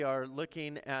We are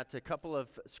looking at a couple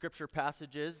of scripture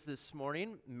passages this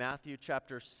morning. Matthew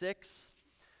chapter 6,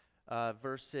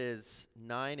 verses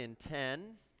 9 and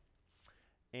 10,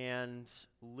 and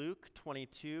Luke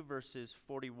 22, verses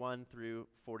 41 through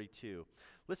 42.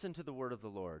 Listen to the word of the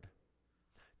Lord.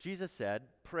 Jesus said,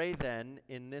 "Pray then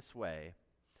in this way,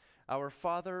 Our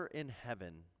Father in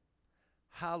heaven,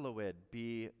 hallowed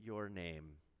be your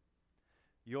name.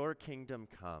 Your kingdom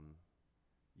come,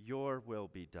 your will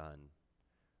be done,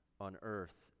 on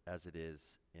earth as it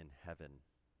is in heaven."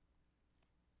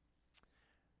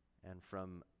 And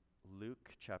from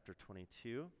Luke chapter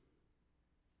 22.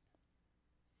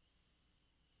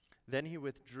 Then he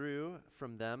withdrew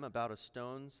from them about a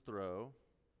stone's throw,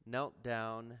 knelt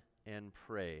down, and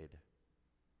prayed,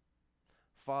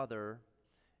 "Father,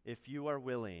 if you are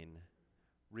willing,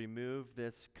 remove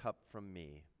this cup from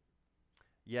me.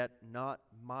 Yet not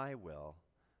my will,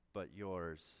 but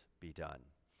yours be done."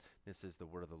 This is the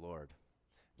word of the Lord.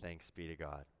 Thanks be to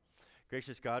God.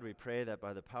 Gracious God, we pray that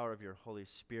by the power of your Holy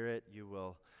Spirit, you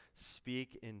will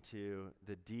speak into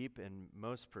the deep and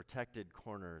most protected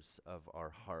corners of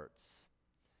our hearts.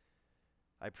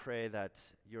 I pray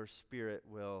that your Spirit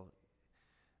will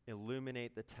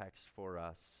illuminate the text for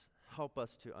us. Help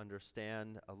us to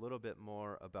understand a little bit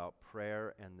more about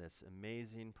prayer and this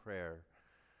amazing prayer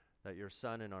that your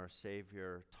Son and our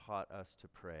Savior taught us to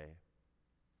pray.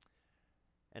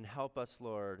 And help us,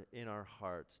 Lord, in our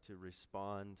hearts to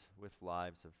respond with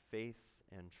lives of faith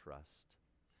and trust.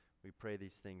 We pray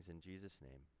these things in Jesus'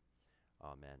 name.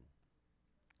 Amen.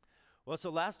 Well, so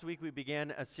last week we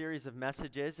began a series of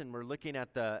messages, and we're looking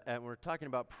at we're talking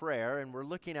about prayer, and we're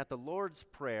looking at the Lord's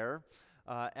Prayer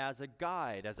as a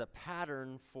guide, as a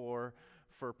pattern for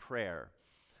prayer.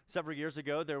 Several years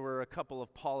ago, there were a couple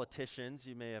of politicians.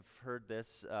 You may have heard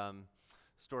this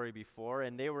story before,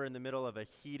 and they were in the middle of a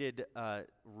heated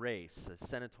race, a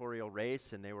senatorial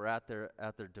race, and they were at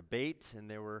their debate, and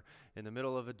they were in the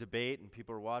middle of a debate, and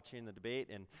people were watching the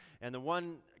debate, and the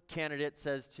one candidate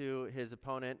says to his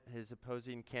opponent, his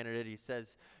opposing candidate, he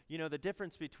says, "You know, the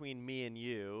difference between me and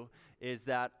you is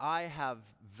that I have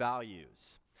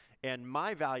values, and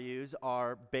my values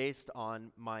are based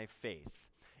on my faith,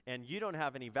 and you don't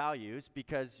have any values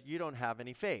because you don't have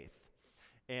any faith."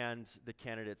 And the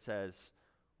candidate says,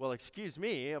 "Well, excuse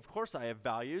me, of course I have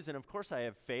values, and of course I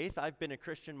have faith. I've been a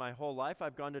Christian my whole life.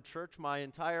 I've gone to church my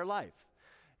entire life."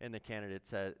 And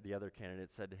the other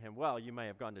candidate said to him, "Well, you may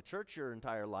have gone to church your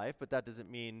entire life, but that doesn't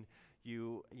mean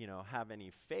you have any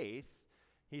faith."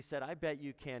 He said, "I bet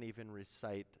you can't even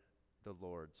recite the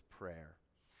Lord's Prayer."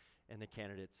 And the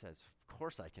candidate says, "Of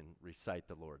course I can recite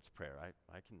the Lord's Prayer.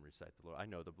 I can recite the Lord. I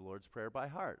know the Lord's Prayer by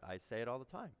heart. I say it all the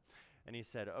time." And he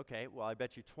said, "Okay, well, I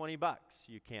bet you $20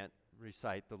 you can't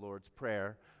recite the Lord's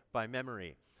Prayer by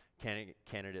memory."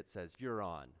 Candidate says, "You're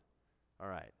on. All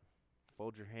right.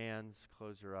 Fold your hands,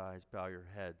 close your eyes, bow your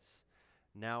heads.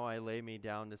 Now I lay me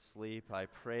down to sleep. I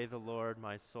pray the Lord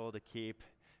my soul to keep."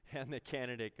 And the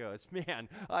candidate goes, "Man,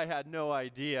 I had no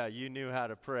idea you knew how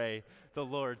to pray the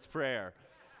Lord's Prayer."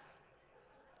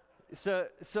 So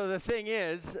the thing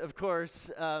is, of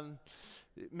course,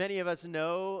 many of us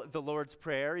know the Lord's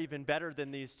Prayer even better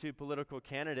than these two political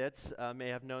candidates may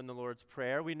have known the Lord's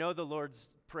Prayer. We know the Lord's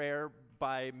Prayer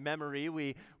by memory.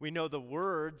 We know the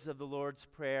words of the Lord's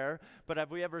Prayer, but have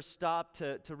we ever stopped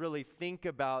to really think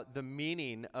about the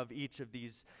meaning of each of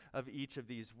these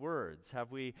words?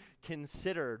 Have we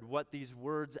considered what these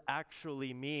words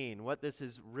actually mean, what this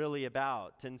is really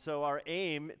about? And so our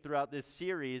aim throughout this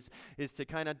series is to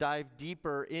kind of dive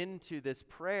deeper into this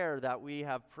prayer that we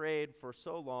have prayed for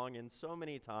so long and so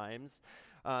many times.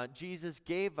 Jesus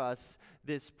gave us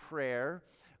this prayer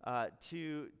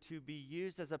to be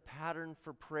used as a pattern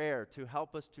for prayer, to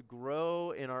help us to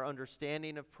grow in our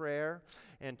understanding of prayer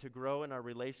and to grow in our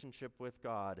relationship with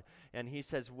God. And he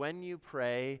says, when you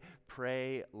pray,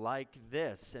 pray like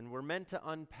this. And we're meant to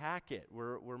unpack it.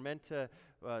 We're meant to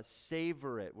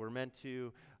savor it. We're meant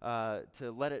to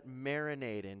let it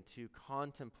marinate and to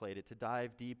contemplate it, to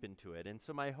dive deep into it. And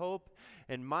so my hope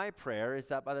and my prayer is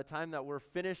that by the time that we're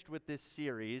finished with this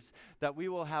series, that we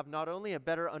will have not only a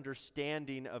better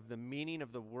understanding of the meaning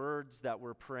of the words that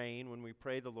we're praying when we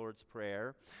pray the Lord's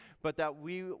Prayer, but that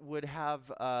we would have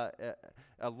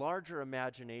a larger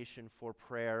imagination for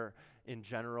prayer in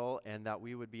general, and that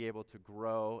we would be able to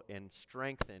grow and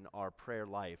strengthen our prayer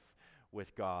life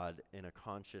with God in a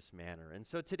conscious manner. And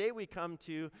so today we come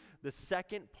to the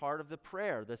second part of the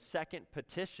prayer, the second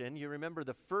petition. You remember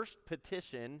the first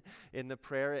petition in the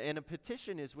prayer, and a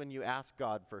petition is when you ask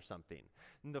God for something.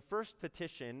 And the first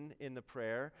petition in the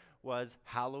prayer was,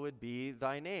 hallowed be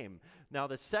thy name. Now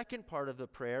the second part of the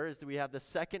prayer is that we have the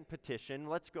second petition.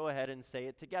 Let's go ahead and say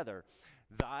it together.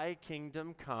 Thy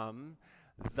kingdom come,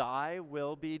 thy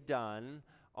will be done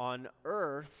on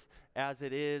earth as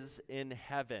it is in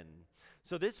heaven.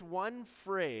 So this one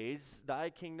phrase, thy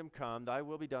kingdom come, thy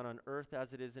will be done on earth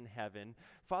as it is in heaven,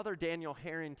 Father Daniel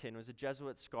Harrington was a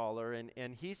Jesuit scholar,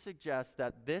 and he suggests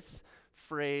that this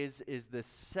phrase is the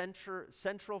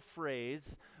central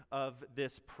phrase of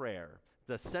this prayer.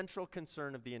 The central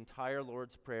concern of the entire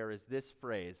Lord's Prayer is this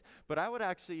phrase. But I would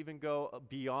actually even go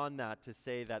beyond that to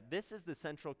say that this is the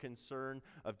central concern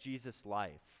of Jesus'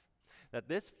 life. That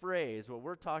this phrase, what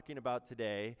we're talking about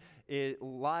today, it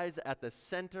lies at the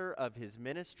center of his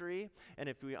ministry. And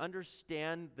if we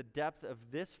understand the depth of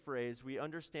this phrase, we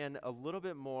understand a little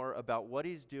bit more about what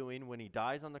he's doing when he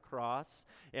dies on the cross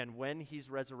and when he's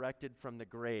resurrected from the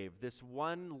grave. This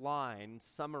one line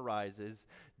summarizes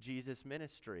Jesus'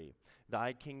 ministry.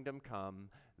 Thy kingdom come,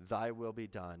 thy will be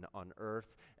done on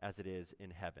earth as it is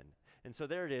in heaven. And so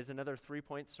there it is, another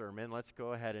 3-point sermon. Let's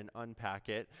go ahead and unpack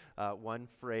it one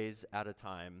phrase at a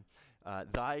time.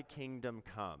 Thy kingdom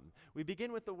come. We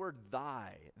begin with the word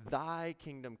thy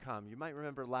kingdom come. You might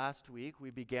remember last week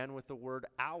we began with the word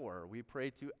our. We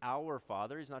pray to our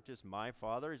Father. He's not just my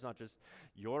Father. He's not just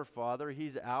your Father.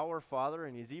 He's our Father,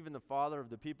 and he's even the Father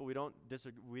of the people we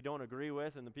don't agree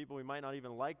with and the people we might not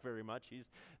even like very much.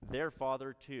 He's their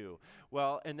Father too.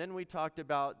 Well, and then we talked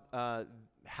about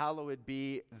hallowed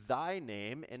be thy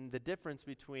name, and the difference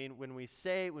between when we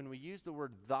use the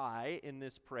word thy in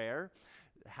this prayer,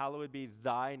 hallowed be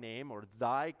thy name or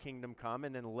thy kingdom come,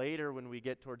 and then later when we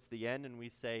get towards the end and we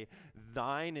say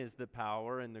thine is the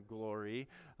power and the glory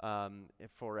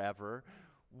forever,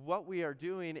 what we are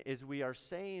doing is we are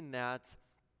saying that,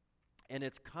 and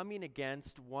it's coming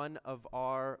against one of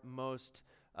our most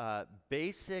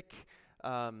basic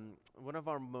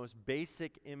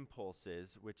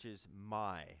impulses, which is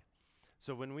my.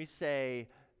 So when we say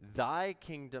thy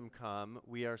kingdom come,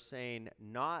 we are saying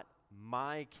not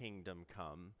my kingdom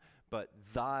come, but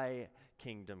thy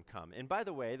kingdom come. And by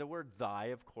the way, the word thy,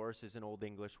 of course, is an Old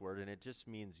English word, and it just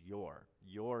means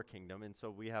your kingdom. And so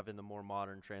we have in the more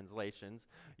modern translations,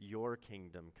 your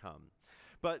kingdom come.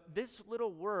 But this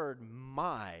little word,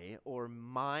 my, or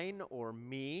mine, or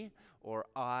me, or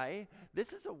I,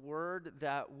 this is a word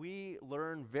that we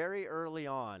learn very early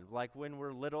on, like when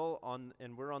we're little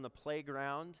and we're on the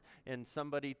playground and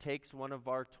somebody takes one of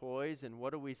our toys, and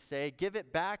what do we say? Give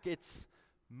it back, it's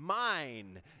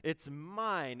mine. It's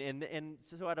mine. And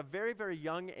so at a very, very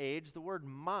young age, the word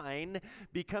mine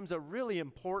becomes a really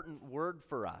important word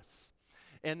for us.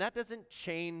 And that doesn't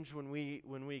change when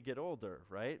we get older,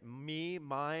 right? Me,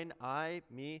 mine, I,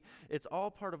 me. It's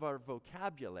all part of our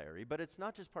vocabulary, but it's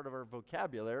not just part of our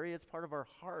vocabulary, it's part of our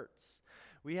hearts.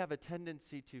 We have a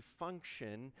tendency to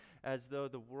function as though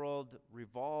the world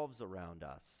revolves around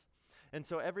us. And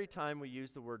so every time we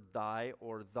use the word thy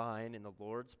or thine in the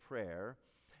Lord's Prayer,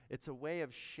 it's a way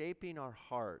of shaping our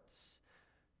hearts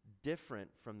different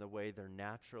from the way they're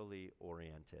naturally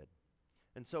oriented.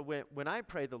 And so when I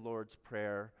pray the Lord's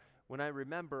Prayer, when I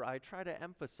remember, I try to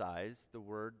emphasize the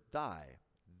word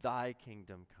thy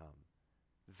kingdom come,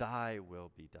 thy will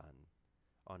be done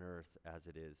on earth as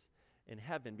it is in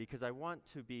heaven, because I want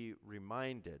to be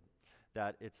reminded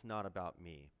that it's not about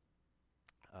me.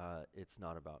 It's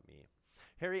not about me.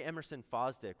 Harry Emerson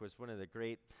Fosdick was one of the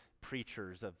great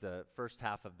preachers of the first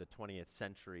half of the 20th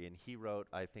century, and he wrote,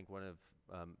 I think,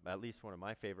 at least one of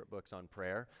my favorite books on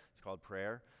prayer. It's called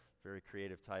Prayer. Very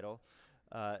creative title.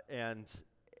 And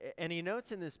he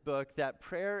notes in this book that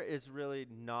prayer is really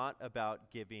not about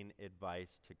giving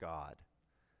advice to God.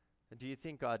 And do you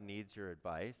think God needs your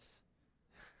advice?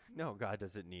 No, God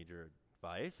doesn't need your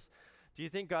advice. Do you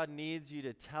think God needs you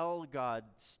to tell God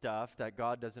stuff that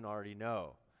God doesn't already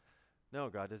know? No,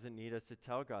 God doesn't need us to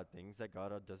tell God things that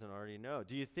God doesn't already know.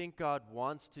 Do you think God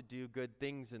wants to do good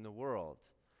things in the world?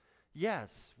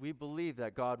 Yes, we believe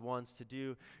that God wants to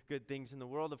do good things in the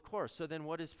world, of course. So then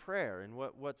what is prayer, and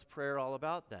what's prayer all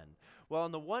about then? Well,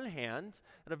 on the one hand,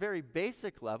 at a very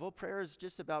basic level, prayer is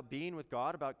just about being with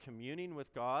God, about communing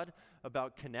with God,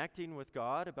 about connecting with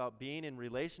God, about being in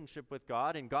relationship with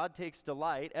God, and God takes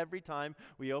delight every time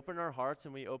we open our hearts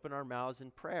and we open our mouths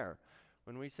in prayer.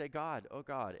 When we say God, oh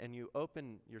God, and you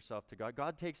open yourself to God,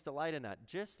 God takes delight in that,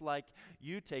 just like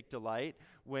you take delight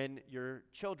when your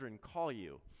children call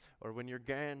you, or when your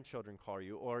grandchildren call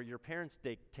you, or your parents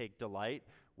take delight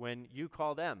when you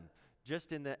call them.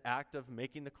 Just in the act of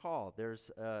making the call,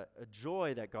 there's a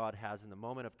joy that God has in the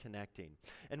moment of connecting.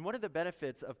 And one of the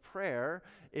benefits of prayer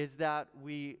is that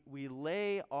we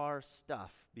lay our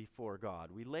stuff before God.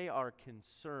 We lay our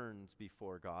concerns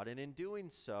before God. And in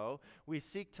doing so, we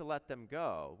seek to let them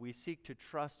go. We seek to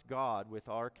trust God with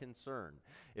our concern.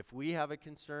 If we have a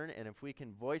concern and if we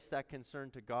can voice that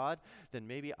concern to God, then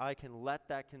maybe I can let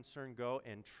that concern go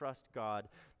and trust God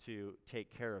to take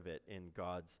care of it in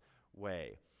God's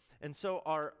way. And so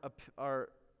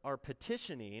our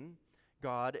petitioning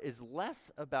God is less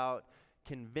about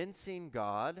convincing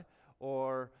God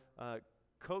or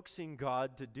coaxing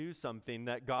God to do something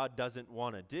that God doesn't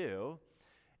want to do,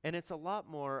 and it's a lot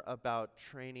more about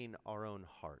training our own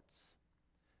hearts.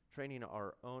 Training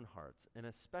our own hearts, and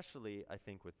especially, I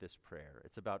think, with this prayer.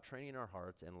 It's about training our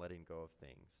hearts and letting go of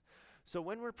things. So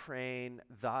when we're praying,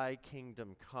 thy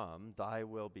kingdom come, thy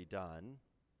will be done,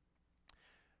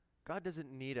 God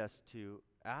doesn't need us to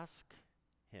ask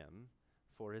him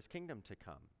for his kingdom to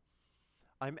come.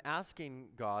 I'm asking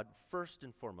God, first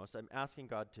and foremost, I'm asking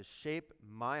God to shape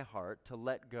my heart to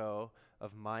let go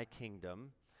of my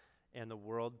kingdom and the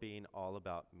world being all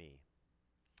about me.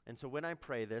 And so when I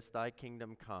pray this, thy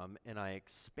kingdom come, and I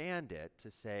expand it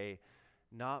to say,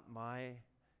 not my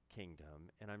kingdom,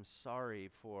 and I'm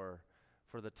sorry for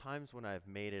the times when I've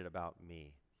made it about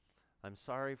me. I'm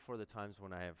sorry for the times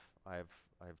when I've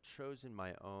chosen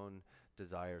my own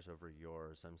desires over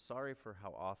yours. I'm sorry for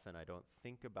how often I don't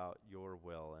think about your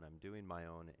will and I'm doing my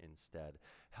own instead.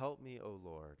 Help me, O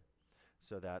Lord,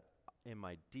 so that in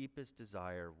my deepest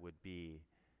desire would be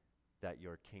that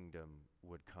your kingdom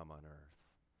would come on earth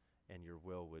and your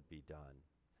will would be done.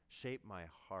 Shape my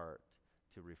heart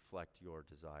to reflect your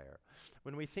desire.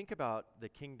 When we think about the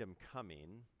kingdom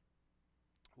coming,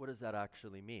 what does that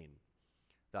actually mean?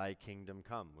 Thy kingdom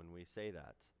come, when we say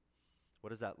that. What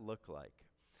does that look like?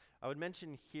 I would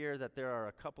mention here that there are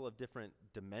a couple of different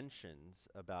dimensions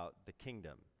about the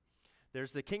kingdom.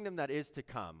 There's the kingdom that is to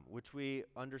come, which we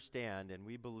understand and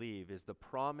we believe is the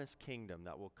promised kingdom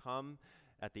that will come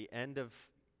at the end of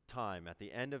time, at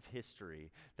the end of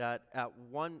history, that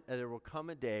there will come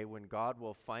a day when God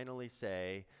will finally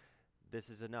say, this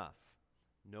is enough,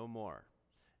 no more.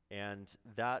 And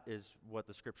that is what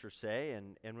the scriptures say.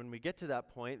 And when we get to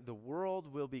that point, the world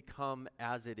will become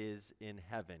as it is in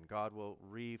heaven. God will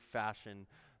refashion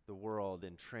the world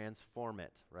and transform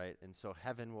it, right? And so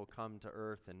heaven will come to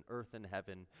earth and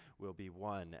heaven will be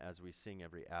one, as we sing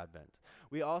every Advent.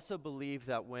 We also believe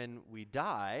that when we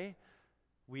die,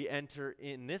 we enter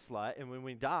in this life, and when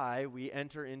we die, we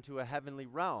enter into a heavenly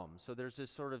realm. So there's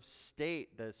this sort of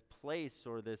state, this place,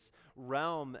 or this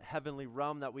realm, heavenly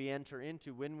realm that we enter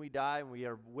into when we die, and we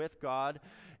are with God,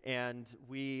 and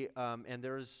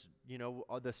there's,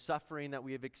 the suffering that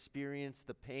we have experienced,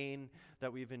 the pain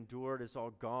that we've endured is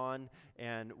all gone,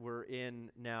 and we're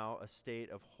in now a state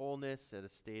of wholeness, and a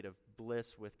state of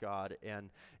bliss with God, and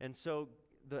so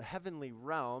the heavenly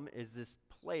realm is this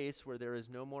place where there is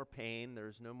no more pain, there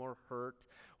is no more hurt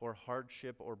or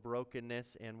hardship or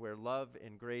brokenness, and where love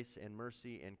and grace and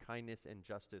mercy and kindness and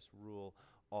justice rule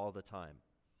all the time.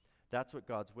 That's what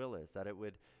God's will is, that it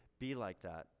would be like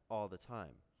that all the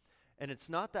time. And it's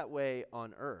not that way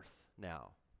on earth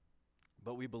now,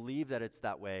 but we believe that it's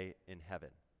that way in heaven.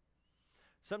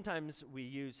 Sometimes we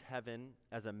use heaven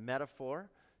as a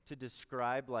metaphor to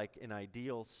describe like an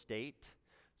ideal state.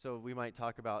 So we might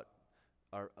talk about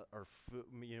our food,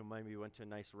 maybe we went to a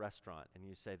nice restaurant and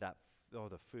you say that,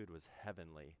 the food was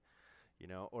heavenly,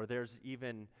 or there's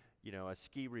even, a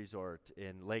ski resort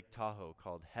in Lake Tahoe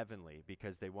called Heavenly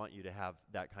because they want you to have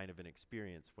that kind of an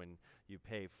experience when you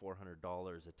pay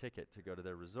 $400 a ticket to go to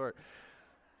their resort.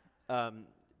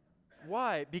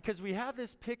 Why? Because we have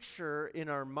this picture in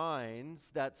our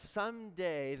minds that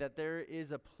someday that there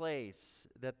is a place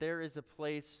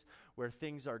where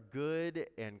things are good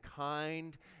and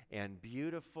kind and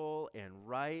beautiful and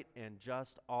right and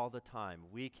just all the time.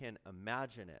 We can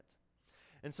imagine it.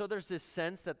 And so there's this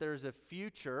sense that there's a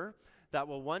future that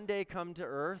will one day come to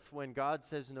earth when God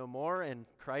says no more and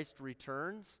Christ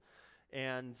returns.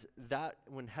 And that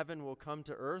when heaven will come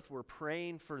to earth, we're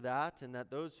praying for that, and that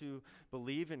those who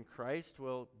believe in Christ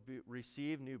will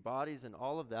receive new bodies and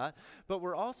all of that. But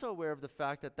we're also aware of the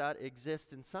fact that that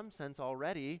exists in some sense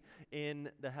already in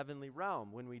the heavenly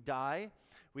realm. When we die,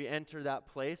 we enter that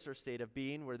place or state of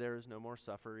being where there is no more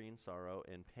suffering, sorrow,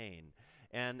 and pain.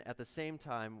 And at the same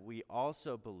time, we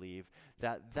also believe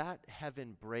that that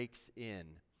heaven breaks in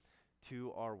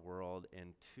to our world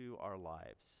and to our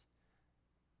lives,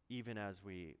 even as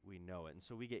we know it. And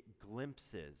so we get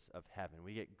glimpses of heaven.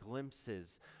 We get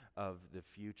glimpses of the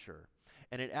future.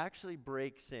 And it actually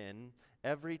breaks in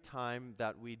every time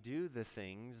that we do the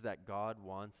things that God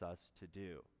wants us to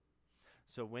do.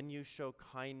 So when you show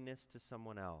kindness to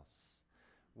someone else,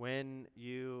 when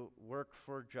you work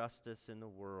for justice in the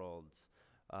world,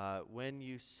 when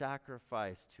you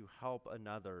sacrifice to help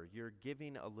another, you're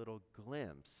giving a little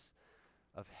glimpse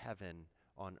of heaven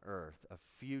on earth, a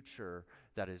future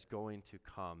that is going to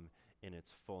come in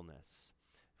its fullness.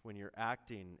 When you're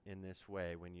acting in this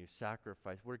way, when you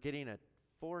sacrifice, we're getting a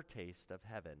foretaste of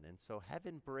heaven. And so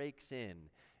heaven breaks in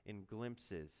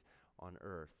glimpses on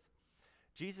earth.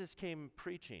 Jesus came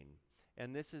preaching,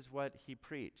 and this is what he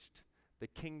preached. The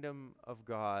kingdom of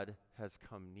God has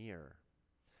come near.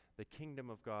 The kingdom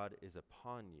of God is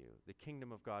upon you. The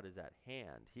kingdom of God is at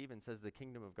hand. He even says the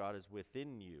kingdom of God is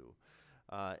within you.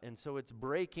 And so it's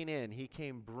breaking in. He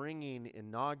came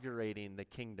inaugurating the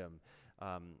kingdom.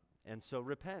 And so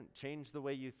repent, change the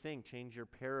way you think, change your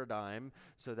paradigm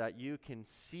so that you can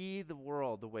see the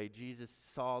world the way Jesus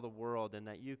saw the world, and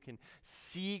that you can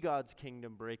see God's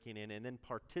kingdom breaking in and then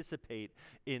participate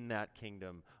in that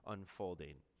kingdom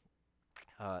unfolding.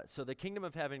 So the kingdom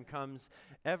of heaven comes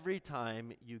every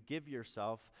time you give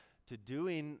yourself to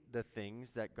doing the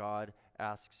things that God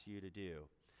asks you to do.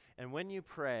 And when you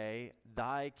pray,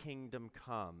 thy kingdom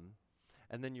come,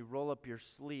 and then you roll up your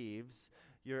sleeves,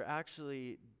 you're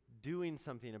actually doing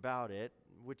something about it,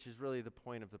 which is really the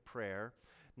point of the prayer,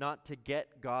 not to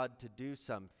get God to do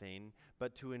something,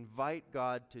 but to invite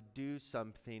God to do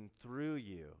something through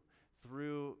you,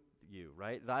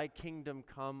 right? Thy kingdom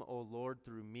come, O Lord,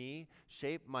 through me.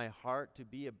 Shape my heart to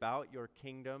be about your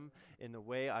kingdom in the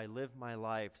way I live my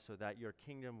life, so that your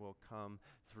kingdom will come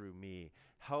through me.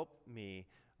 Help me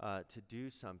to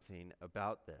do something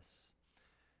about this.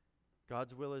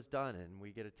 God's will is done, and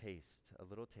we get a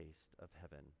little taste of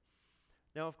heaven.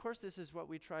 Now, of course, this is what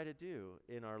we try to do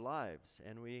in our lives,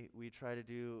 and we try to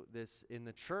do this in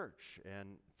the church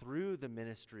and through the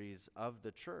ministries of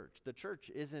the church. The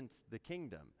church isn't the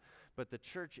kingdom, but the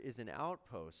church is an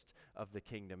outpost of the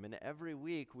kingdom, and every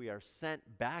week we are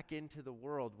sent back into the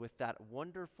world with that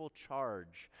wonderful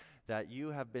charge that you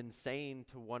have been saying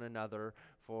to one another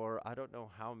for I don't know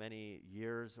how many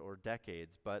years or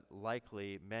decades, but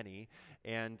likely many,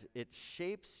 and it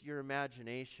shapes your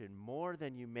imagination more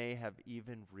than you may have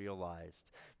even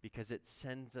realized, because it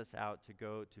sends us out to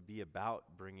go to be about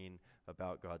bringing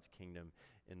about God's kingdom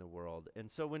in the world. And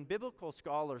so when biblical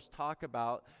scholars talk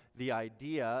about the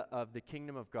idea of the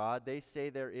kingdom of God, they say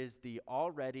there is the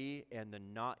already and the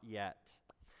not yet.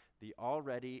 The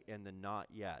already and the not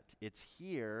yet. It's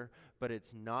here, but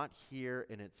it's not here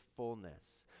in its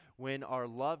fullness. When our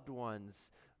loved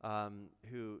ones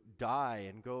who die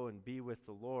and go and be with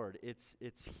the Lord, it's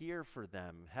here for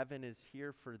them. Heaven is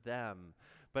here for them,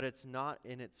 but it's not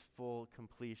in its full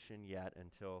completion yet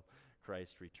until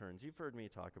Christ returns. You've heard me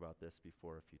talk about this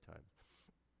before a few times.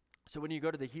 So when you go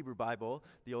to the Hebrew Bible,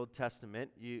 the Old Testament,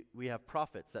 we have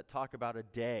prophets that talk about a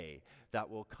day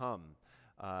that will come.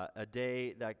 A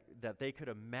day that they could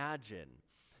imagine,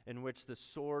 in which the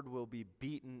sword will be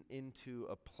beaten into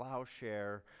a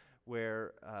plowshare,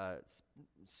 where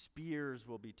spears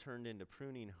will be turned into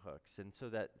pruning hooks, and so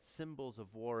that symbols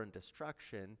of war and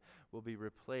destruction will be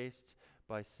replaced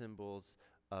by symbols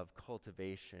of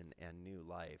cultivation and new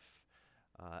life.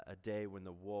 A day when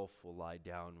the wolf will lie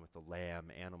down with the lamb.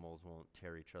 Animals won't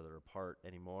tear each other apart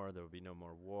anymore. There will be no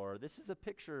more war. This is the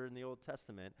picture in the Old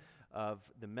Testament of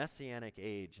the Messianic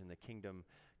age and the kingdom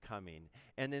coming.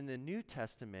 And in the New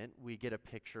Testament, we get a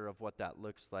picture of what that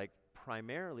looks like,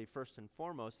 primarily, first and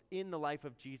foremost, in the life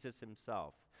of Jesus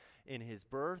himself, in his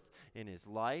birth, in his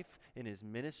life, in his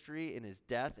ministry, in his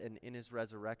death, and in his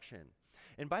resurrection.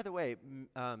 And by the way,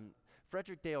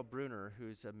 Frederick Dale Bruner,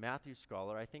 who's a Matthew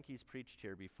scholar, I think he's preached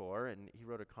here before, and he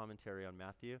wrote a commentary on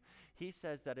Matthew. He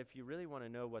says that if you really want to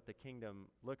know what the kingdom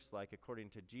looks like according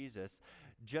to Jesus,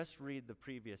 just read the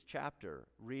previous chapter.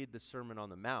 Read the Sermon on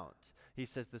the Mount. He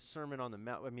says the Sermon on the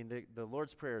Mount, the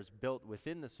Lord's Prayer is built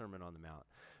within the Sermon on the Mount.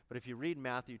 But if you read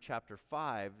Matthew chapter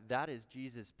 5, that is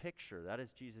Jesus' picture, that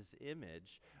is Jesus'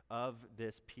 image of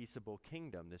this peaceable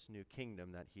kingdom, this new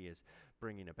kingdom that he is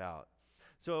bringing about.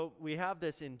 So we have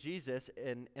this in Jesus,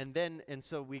 and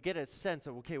so we get a sense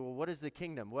of, okay, well, what is the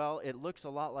kingdom? Well, it looks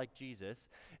a lot like Jesus.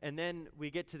 And then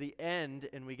we get to the end,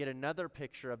 and we get another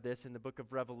picture of this in the book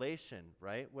of Revelation,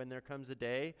 right? When there comes a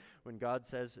day when God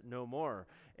says no more,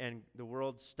 and the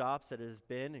world stops as it has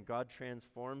been, and God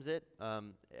transforms it,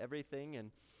 everything.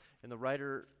 And the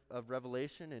writer of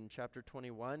Revelation in chapter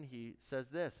 21, he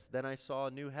says this, "Then I saw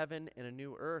a new heaven and a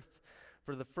new earth.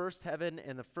 For the first heaven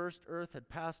and the first earth had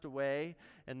passed away,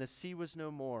 and the sea was no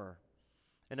more.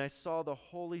 And I saw the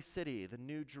holy city, the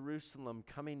new Jerusalem,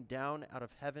 coming down out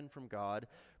of heaven from God,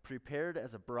 prepared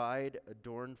as a bride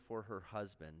adorned for her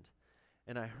husband.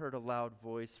 And I heard a loud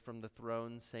voice from the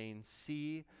throne saying,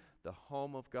 'See, the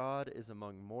home of God is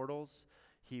among mortals.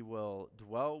 He will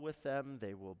dwell with them,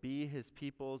 they will be his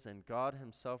peoples, and God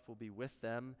himself will be with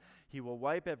them. He will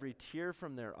wipe every tear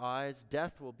from their eyes.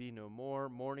 Death will be no more,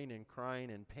 mourning and crying,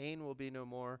 and pain will be no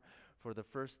more, for the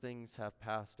first things have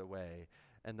passed away.'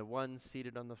 And the one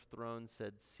seated on the throne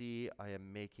said, 'See, I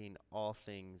am making all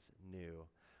things new.'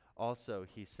 Also,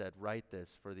 he said, 'Write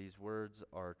this, for these words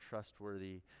are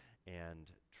trustworthy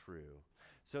and true.'"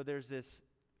 So there's this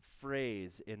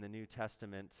phrase in the New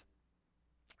Testament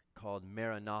called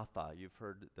Maranatha. You've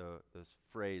heard this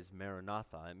phrase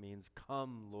Maranatha. It means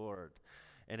 "Come, Lord."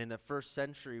 And in the first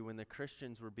century, when the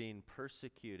Christians were being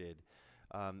persecuted,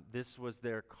 this was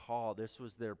their call. This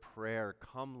was their prayer.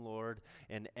 "Come, Lord,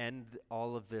 and end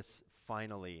all of this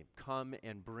finally. Come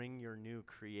and bring your new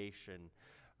creation.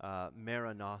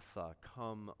 Maranatha,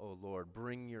 come, O Lord.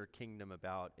 Bring your kingdom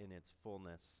about in its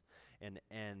fullness and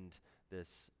end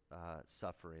this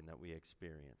suffering that we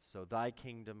experience. So thy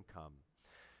kingdom come.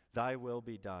 Thy will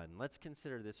be done." Let's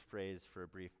consider this phrase for a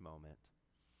brief moment.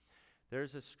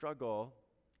 There's a struggle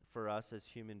for us as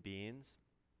human beings.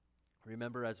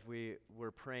 Remember, as we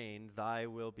were praying, "Thy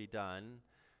will be done,"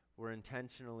 we're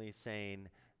intentionally saying,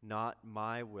 "Not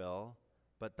my will,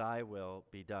 but thy will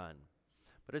be done."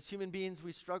 But as human beings,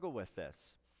 we struggle with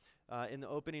this. In the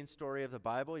opening story of the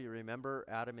Bible, you remember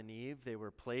Adam and Eve. They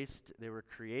were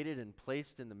created and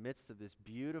placed in the midst of this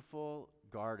beautiful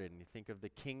garden. You think of the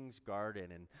king's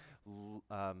garden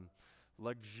and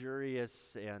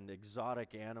luxurious and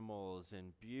exotic animals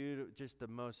and just the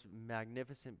most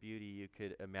magnificent beauty you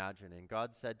could imagine. And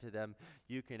God said to them,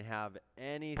 "You can have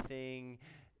anything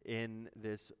in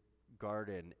this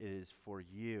garden. It is for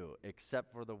you,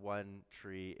 except for the one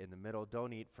tree in the middle.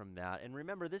 Don't eat from that." And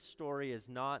remember, this story is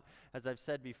not, as I've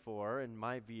said before, in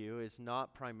my view, is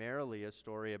not primarily a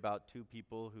story about two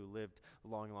people who lived a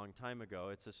long, long time ago.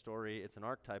 It's an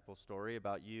archetypal story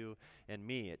about you and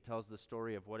me. It tells the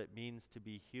story of what it means to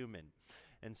be human.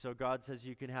 And so God says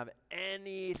you can have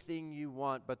anything you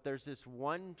want, but there's this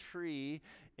one tree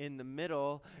in the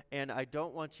middle, and I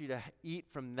don't want you to eat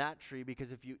from that tree,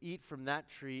 because if you eat from that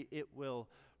tree, it will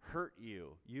hurt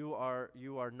you. You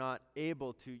are not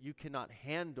able to, you cannot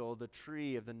handle the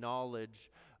tree of the knowledge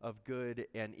of good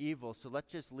and evil. So let's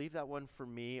just leave that one for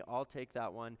me. I'll take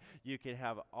that one. You can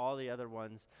have all the other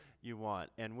ones you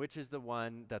want. And which is the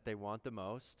one that they want the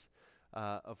most?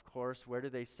 Of course, where do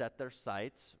they set their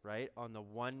sights, right? On the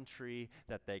one tree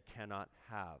that they cannot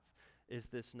have. Is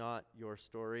this not your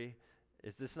story?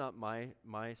 Is this not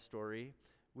my story?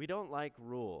 We don't like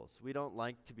rules. We don't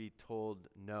like to be told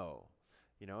no.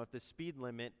 You know, if the speed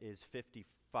limit is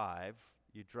 55,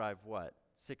 you drive what?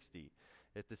 60.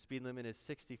 If the speed limit is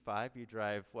 65, you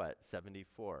drive what?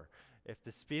 74. If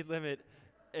the speed limit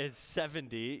is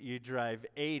 70, you drive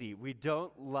 80. We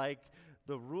don't like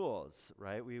the rules,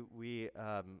 right? We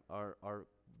are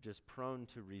just prone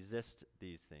to resist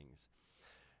these things.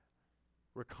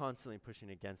 We're constantly pushing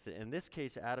against it. In this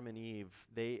case, Adam and Eve,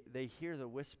 they hear the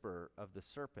whisper of the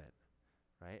serpent,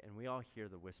 right? And we all hear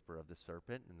the whisper of the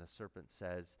serpent, and the serpent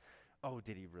says, "Oh,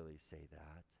 did he really say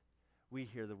that?" We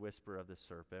hear the whisper of the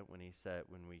serpent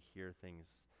when we hear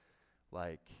things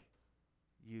like,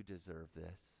 "You deserve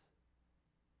this,"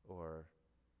 or,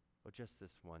 "Oh, just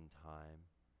this one time,"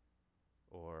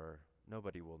 or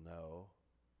 "Nobody will know,"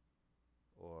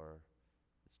 or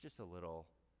 "It's just a little,"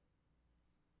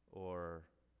 or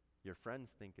 "Your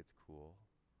friends think it's cool,"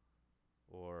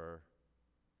 or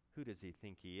 "Who does he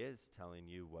think he is telling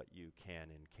you what you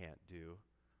can and can't do?"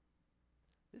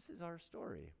 This is our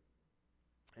story.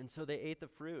 And so they ate the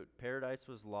fruit. Paradise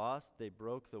was lost. They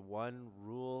broke the one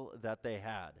rule that they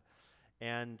had.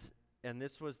 And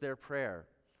this was their prayer.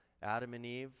 Adam and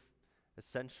Eve,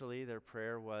 essentially their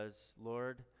prayer was,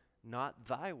 "Lord, not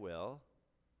thy will,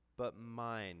 but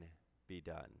mine be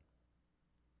done."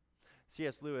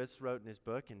 C.S. Lewis wrote in his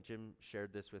book, and Jim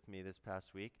shared this with me this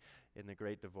past week in The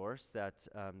Great Divorce, that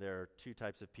there are two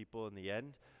types of people in the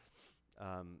end.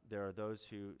 There are those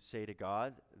who say to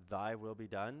God, thy will be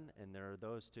done, and there are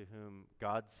those to whom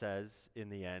God says in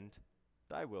the end,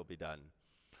 thy will be done.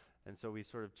 And so we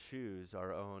sort of choose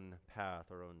our own path,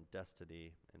 our own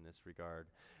destiny in this regard.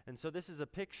 And so this is a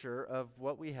picture of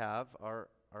what we have, our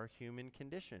human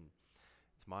condition.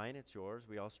 It's mine, it's yours,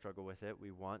 we all struggle with it.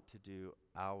 We want to do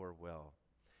our will.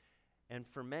 And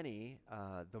for many,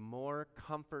 the more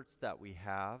comforts that we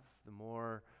have, the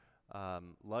more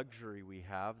luxury we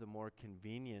have, the more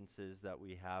conveniences that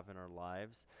we have in our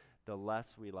lives, the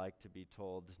less we like to be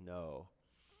told no.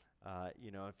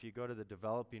 If you go to the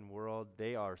developing world,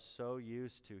 they are so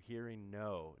used to hearing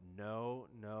no, no,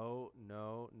 no,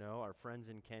 no, no. Our friends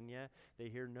in Kenya, they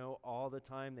hear no all the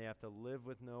time. They have to live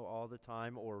with no all the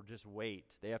time, or just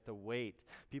wait. They have to wait.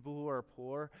 People who are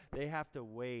poor, they have to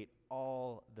wait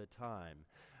all the time.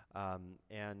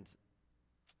 And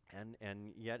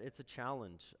yet it's a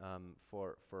challenge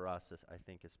for us, I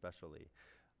think, especially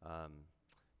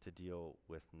to deal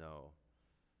with no.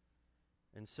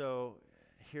 And so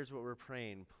here's what we're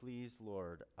praying. Please,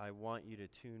 Lord, I want you to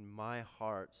tune my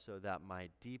heart so that my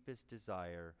deepest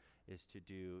desire is to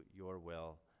do your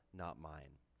will, not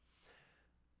mine.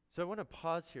 So I want to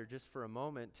pause here just for a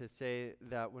moment to say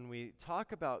that when we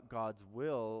talk about God's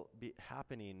will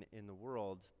happening in the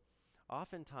world,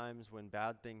 oftentimes when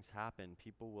bad things happen,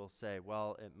 people will say,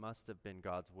 well, it must have been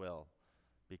God's will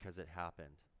because it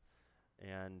happened.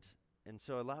 And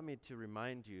so allow me to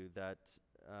remind you that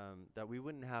we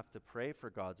wouldn't have to pray for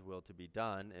God's will to be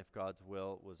done if God's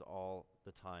will was all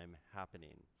the time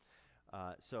happening.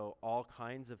 So all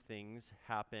kinds of things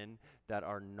happen that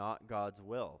are not God's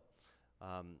will.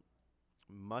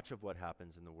 Much of what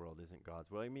happens in the world isn't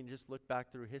God's will. I mean, just look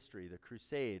back through history, the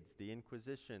Crusades, the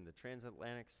Inquisition, the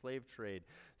transatlantic slave trade,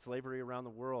 slavery around the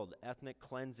world, ethnic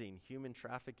cleansing, human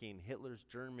trafficking, Hitler's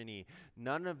Germany.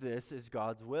 None of this is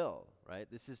God's will, right?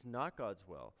 This is not God's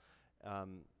will.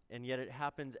 And yet it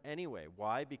happens anyway.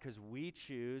 Why? Because we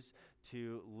choose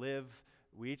to live,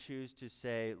 we choose to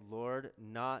say, Lord,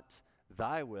 not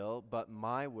thy will, but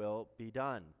my will be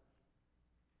done.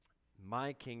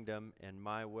 My kingdom and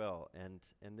my will. And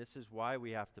this is why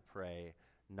we have to pray,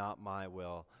 not my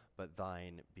will, but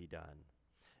thine be done.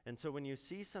 And so when you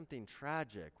see something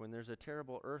tragic, when there's a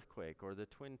terrible earthquake or the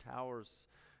Twin Towers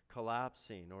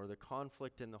collapsing or the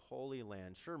conflict in the Holy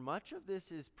Land, sure, much of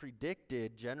this is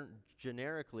predicted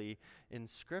generically in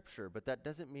Scripture, but that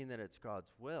doesn't mean that it's God's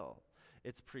will.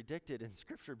 It's predicted in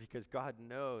Scripture because God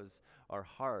knows our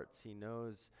hearts. He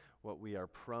knows what we are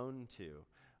prone to.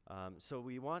 So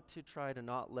we want to try to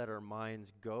not let our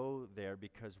minds go there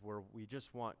because we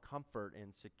just want comfort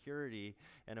and security.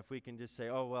 And if we can just say,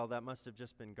 oh, well, that must have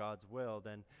just been God's will,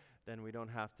 then we don't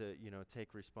have to,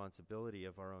 take responsibility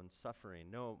of our own suffering.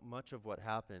 No, much of what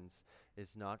happens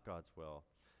is not God's will,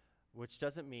 which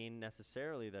doesn't mean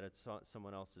necessarily that it's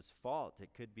someone else's fault.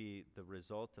 It could be the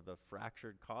result of a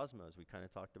fractured cosmos. We kind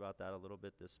of talked about that a little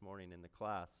bit this morning in the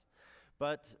class.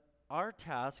 But our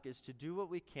task is to do what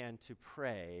we can to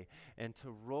pray and to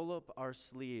roll up our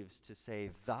sleeves to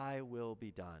say, thy will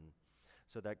be done,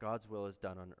 so that God's will is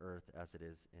done on earth as it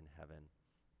is in heaven.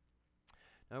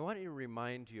 Now, I want to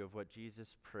remind you of what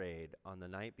Jesus prayed on the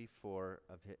night before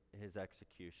of his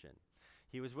execution.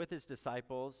 He was with his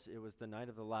disciples. It was the night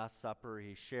of the Last Supper.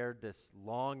 He shared this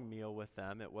long meal with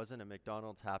them. It wasn't a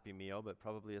McDonald's Happy Meal, but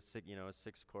probably a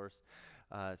six-course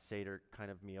Seder kind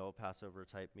of meal, Passover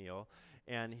type meal.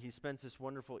 And he spends this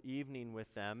wonderful evening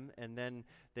with them, and then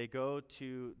they go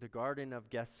to the Garden of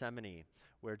Gethsemane,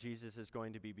 where Jesus is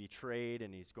going to be betrayed,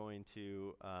 and he's going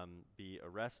to be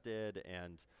arrested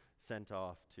and sent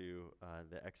off to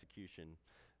the execution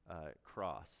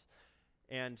cross.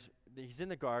 And he's in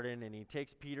the garden, and he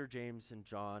takes Peter, James, and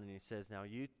John, and he says, now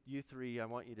you three, I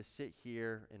want you to sit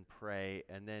here and pray.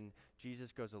 And then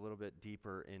Jesus goes a little bit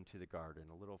deeper into the garden,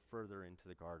 a little further into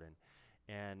the garden,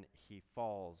 and he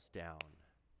falls down.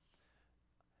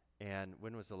 And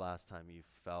when was the last time you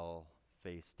fell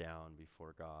face down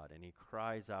before God? And he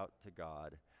cries out to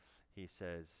God. He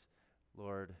says,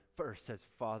 Lord, first says,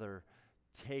 Father,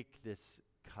 take this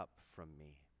cup from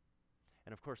me.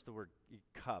 And of course, the word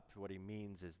cup, what he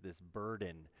means is this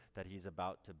burden that he's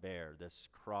about to bear, this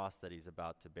cross that he's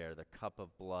about to bear, the cup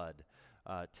of blood.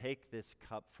 Take this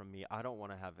cup from me. I don't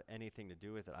want to have anything to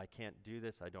do with it. I can't do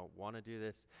this. I don't want to do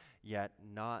this. Yet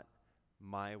not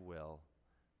my will,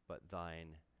 but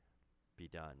thine be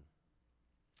done.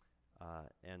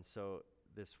 And so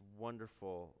this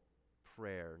wonderful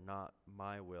prayer, not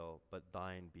my will, but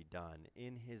thine be done.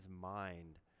 In his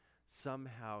mind,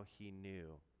 somehow he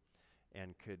knew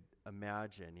and could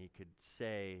imagine, he could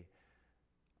say,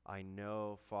 I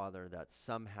know, Father, that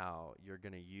somehow you're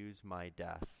going to use my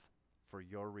death for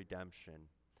your redemption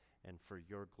and for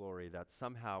your glory, that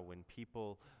somehow when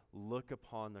people look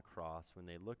upon the cross, when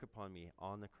they look upon me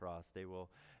on the cross, they will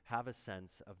have a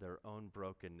sense of their own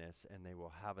brokenness, and they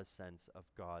will have a sense of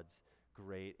God's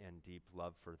great and deep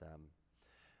love for them.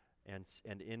 And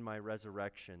in my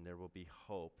resurrection, there will be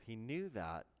hope. He knew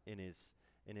that in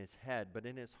his head, but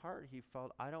in his heart, he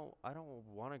felt, I don't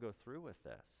want to go through with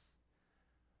this.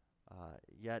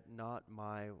 Yet not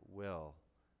my will,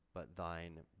 but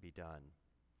thine be done.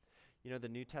 You know, the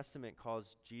New Testament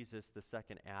calls Jesus the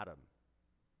second Adam.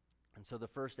 And so the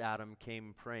first Adam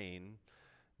came praying,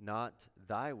 not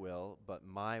thy will, but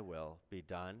my will be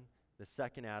done. The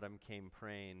second Adam came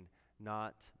praying,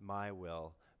 not my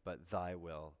will, but thy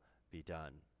will be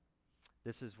done.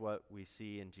 This is what we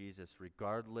see in Jesus.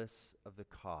 Regardless of the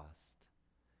cost,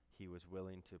 he was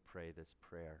willing to pray this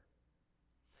prayer.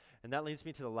 And that leads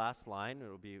me to the last line.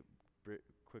 It'll be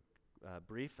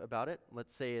brief about it.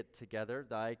 Let's say it together.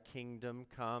 Thy kingdom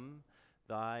come,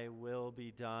 thy will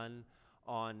be done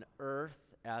on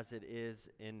earth as it is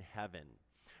in heaven.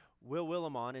 Will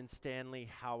Willimon and Stanley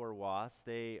Hauerwas,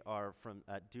 they are from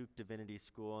at Duke Divinity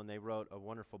School, and they wrote a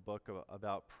wonderful book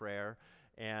about prayer.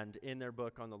 And in their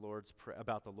book on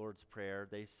about the Lord's Prayer,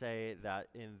 they say that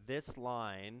in this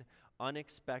line,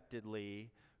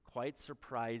 unexpectedly, quite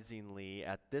surprisingly,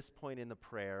 at this point in the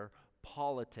prayer,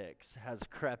 politics has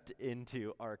crept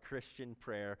into our Christian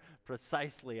prayer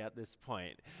precisely at this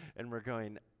point. And we're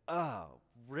going, oh,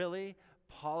 really?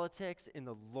 Politics in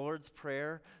the Lord's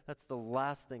Prayer? That's the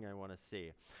last thing I want to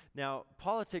see. Now,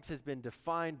 politics has been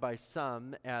defined by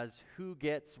some as who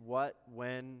gets what,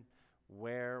 when,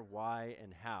 where, why,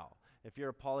 and how. If you're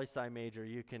a poli-sci major,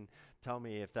 you can tell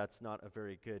me if that's not a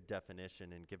very good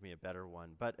definition and give me a better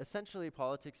one. But essentially,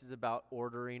 politics is about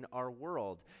ordering our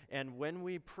world. And when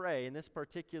we pray, in this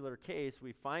particular case,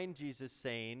 we find Jesus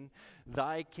saying,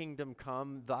 thy kingdom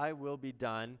come, thy will be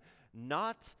done,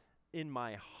 not in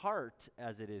my heart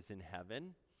as it is in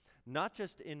heaven, not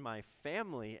just in my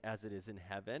family as it is in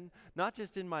heaven, not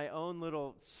just in my own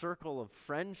little circle of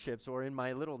friendships or in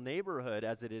my little neighborhood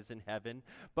as it is in heaven,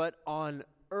 but on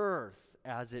earth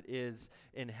as it is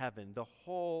in heaven, the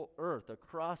whole earth,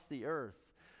 across the earth.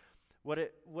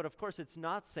 What of course it's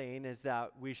not saying is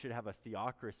that we should have a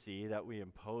theocracy, that we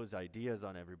impose ideas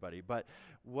on everybody, but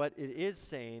what it is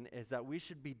saying is that we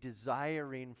should be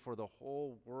desiring for the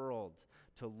whole world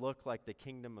to look like the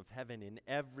kingdom of heaven in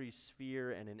every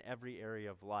sphere and in every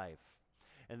area of life.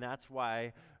 And that's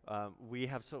why we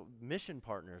have mission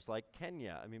partners like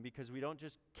Kenya. I mean, because we don't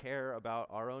just care about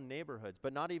our own neighborhoods,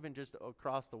 but not even just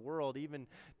across the world, even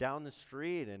down the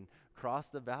street and across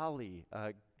the valley.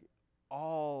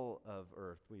 All of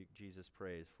earth, Jesus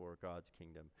prays for God's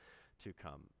kingdom to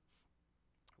come.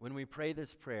 When we pray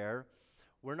this prayer,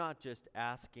 we're not just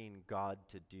asking God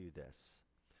to do this.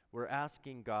 We're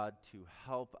asking God to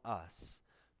help us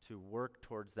to work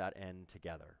towards that end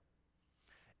together.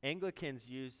 Anglicans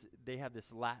they have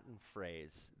this Latin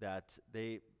phrase that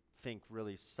they think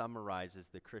really summarizes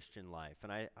the Christian life,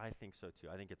 and I think so too.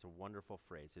 I think it's a wonderful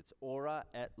phrase. It's ora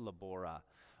et labora.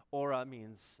 Ora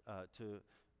means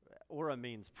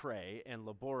pray, and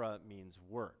labora means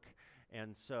work.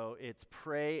 And so it's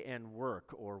pray and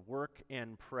work, or work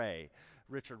and pray.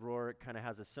 Richard Rohr kind of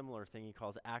has a similar thing he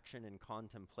calls action and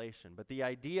contemplation. But the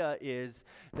idea is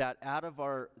that out of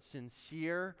our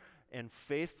sincere and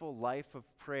faithful life of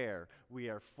prayer, we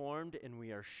are formed and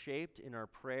we are shaped in our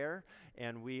prayer,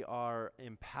 and we are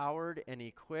empowered and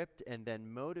equipped and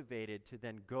then motivated to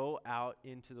then go out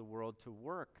into the world to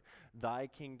work. Thy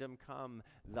kingdom come,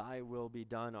 thy will be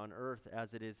done on earth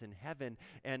as it is in heaven.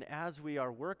 And as we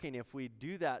are working, if we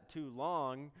do that too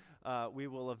long, we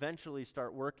will eventually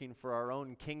start working for our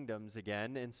own kingdoms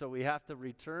again. And so we have to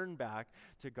return back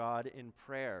to God in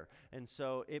prayer. And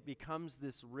so it becomes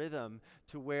this rhythm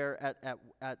to where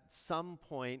at some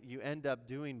point you end up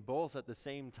doing both at the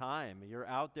same time. You're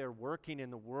out there working in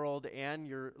the world and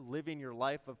you're living your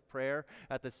life of prayer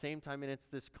at the same time. And it's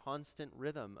this constant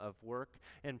rhythm of work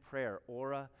and prayer.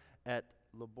 Ora et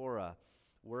labora.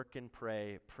 Work and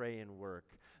pray, pray and work.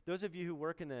 Those of you who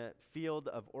work in the field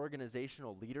of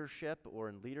organizational leadership or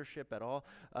in leadership at all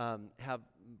have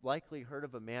likely heard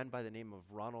of a man by the name of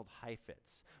Ronald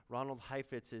Heifetz. Ronald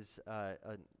Heifetz is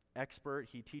an expert.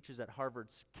 He teaches at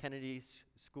Harvard's Kennedy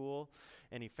School,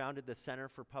 and he founded the Center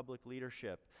for Public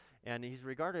Leadership. And he's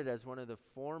regarded as one of the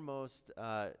foremost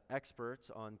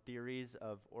experts on theories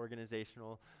of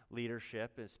organizational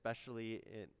leadership, especially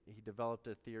he developed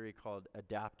a theory called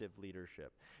adaptive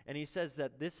leadership. And he says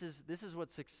that this is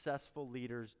what successful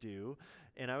leaders do.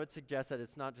 And I would suggest that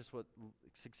it's not just what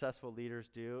successful leaders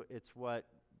do, it's what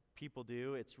people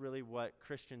do. It's really what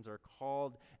Christians are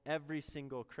called. Every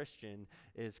single Christian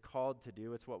is called to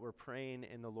do. It's what we're praying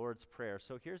in the Lord's Prayer.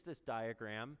 So here's this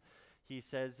diagram. He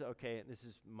says, okay, this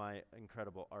is my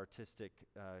incredible artistic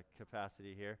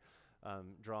capacity here.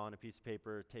 Draw on a piece of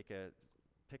paper, take a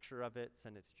picture of it,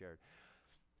 send it to Jared.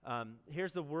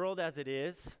 Here's the world as it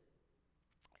is,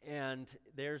 and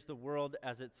there's the world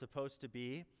as it's supposed to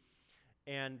be.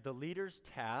 And the leader's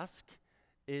task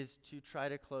is to try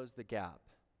to close the gap.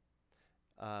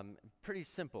 Pretty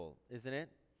simple, isn't it?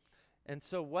 And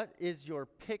so what is your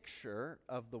picture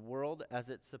of the world as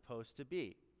it's supposed to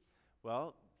be?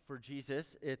 Well, for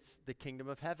Jesus, it's the kingdom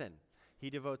of heaven. He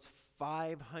devotes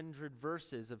 500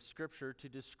 verses of Scripture to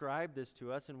describe this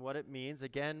to us and what it means.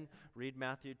 Again, read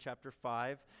Matthew chapter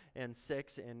 5 and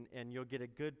 6, and you'll get a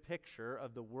good picture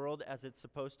of the world as it's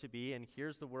supposed to be, and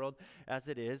here's the world as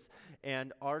it is.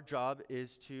 And our job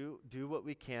is to do what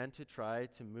we can to try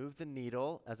to move the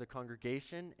needle as a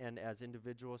congregation and as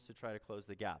individuals to try to close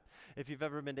the gap. If you've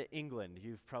ever been to England,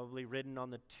 you've probably ridden on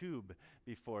the tube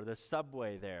before, the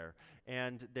subway there,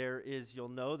 and you'll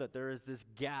know that there is this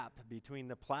gap between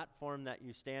the platform that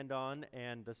you stand on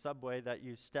and the subway that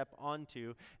you step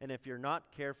onto, and if you're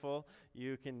not careful,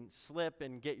 you can slip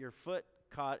and get your foot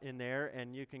caught in there,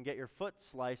 and you can get your foot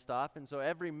sliced off. And so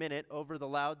every minute over the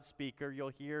loudspeaker, you'll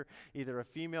hear either a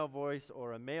female voice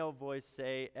or a male voice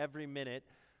say every minute,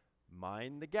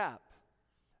 mind the gap,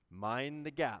 mind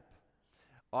the gap.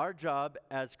 Our job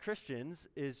as Christians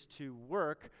is to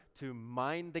work to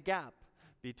mind the gap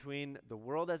between the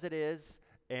world as it is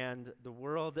and the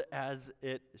world as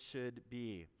it should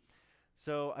be.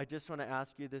 So I just want to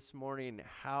ask you this morning,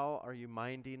 how are you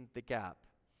minding the gap?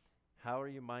 How are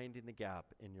you minding the gap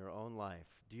in your own life?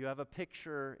 Do you have a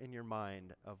picture in your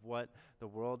mind of what the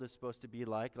world is supposed to be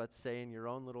like, let's say in your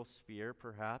own little sphere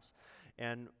perhaps,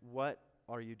 and what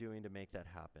are you doing to make that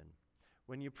happen?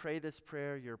 When you pray this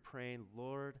prayer, you're praying,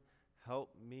 Lord,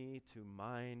 help me to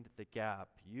mind the gap.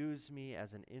 Use me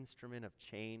as an instrument of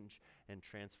change and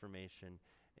transformation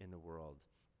in the world.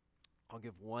 I'll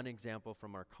give one example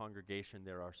from our congregation.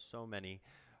 There are so many,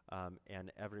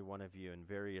 and every one of you in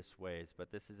various ways,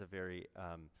 but this is a very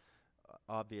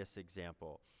obvious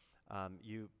example.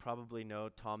 You probably know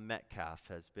Tom Metcalf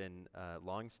has been a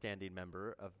long-standing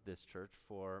member of this church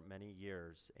for many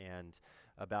years, and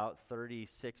about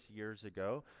 36 years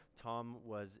ago, Tom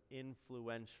was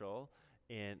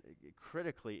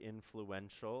critically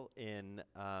influential in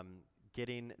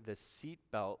getting the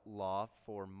seatbelt law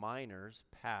for minors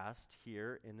passed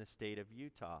here in the state of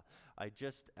Utah. I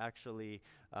just actually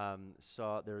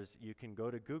saw you can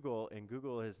go to Google and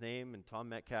Google his name and Tom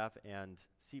Metcalf and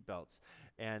seatbelts,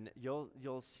 and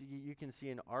you can see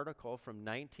an article from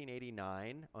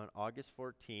 1989 on August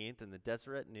 14th in the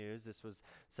Deseret News. This was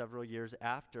several years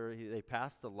after they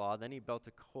passed the law. Then he built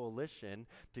a coalition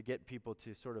to get people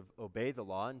to sort of obey the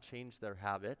law and change their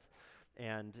habits.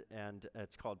 And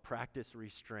it's called Practice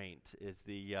Restraint is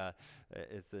the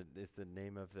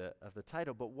name of the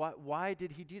title. But why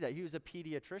did he do that? He was a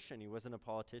pediatrician. He wasn't a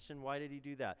politician. Why did he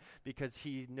do that? Because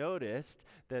he noticed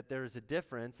that there's a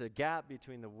difference, a gap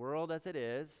between the world as it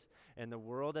is and the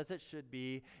world as it should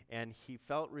be, and he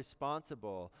felt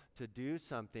responsible to do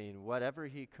something, whatever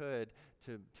he could,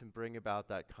 to bring about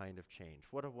that kind of change.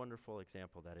 What a wonderful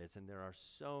example that is, and there are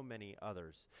so many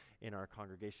others in our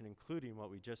congregation, including what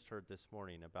we just heard this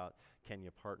morning about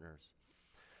Kenya Partners.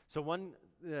 So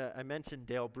I mentioned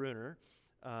Dale Bruner.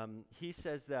 He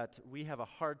says that we have a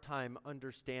hard time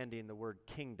understanding the word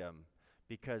kingdom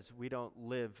because we don't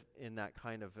live in that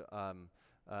kind of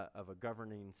a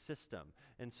governing system.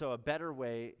 And so a better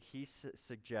way, he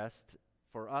suggests,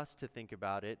 for us to think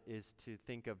about it is to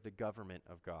think of the government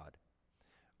of God.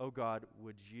 Oh God,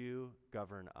 would you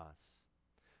govern us?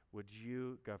 Would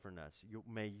you govern us?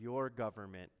 May your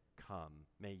government come.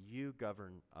 May you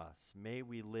govern us. May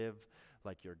we live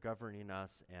like you're governing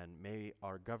us, and may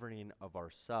our governing of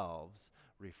ourselves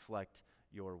reflect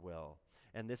your will.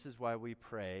 And this is why we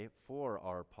pray for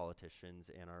our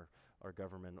politicians and our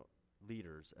government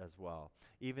leaders as well.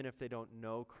 Even if they don't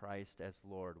know Christ as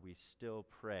Lord, we still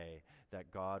pray that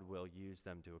God will use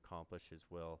them to accomplish his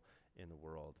will in the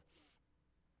world.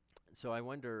 So I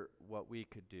wonder what we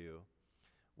could do.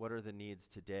 What are the needs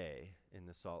today in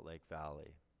the Salt Lake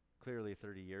Valley? Clearly,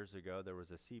 30 years ago, there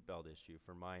was a seatbelt issue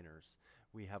for minors.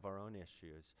 We have our own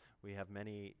issues. We have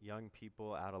many young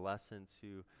people, adolescents,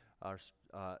 who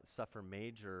suffer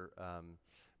major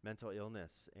mental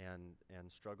illness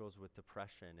and struggles with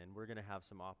depression, and we're going to have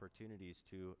some opportunities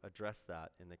to address that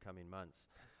in the coming months.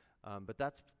 But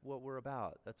that's what we're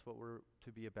about. That's what we're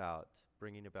to be about,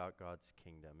 bringing about God's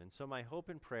kingdom. And so my hope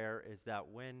and prayer is that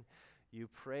when you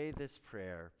pray this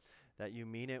prayer, that you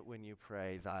mean it when you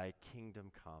pray, thy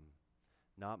kingdom come.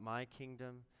 Not my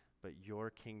kingdom, but your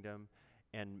kingdom.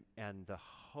 And the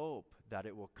hope that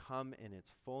it will come in its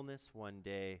fullness one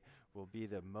day will be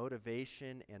the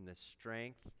motivation and the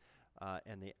strength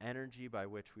and the energy by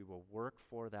which we will work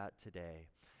for that today.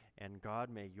 And God,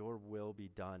 may your will be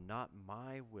done, not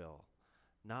my will,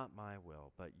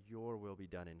 but your will be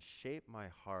done. And shape my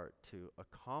heart to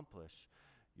accomplish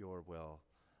your will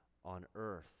on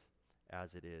earth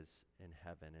as it is in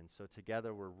heaven. And so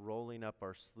together we're rolling up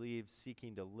our sleeves,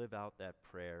 seeking to live out that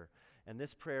prayer. And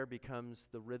this prayer becomes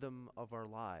the rhythm of our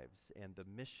lives and the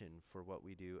mission for what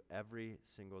we do every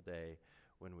single day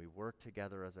when we work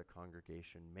together as a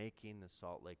congregation, making the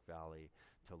Salt Lake Valley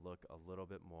to look a little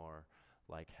bit more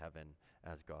like heaven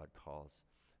as God calls.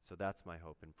 So that's my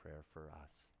hope and prayer for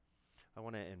us. I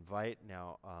want to invite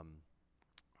now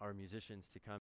our musicians to come.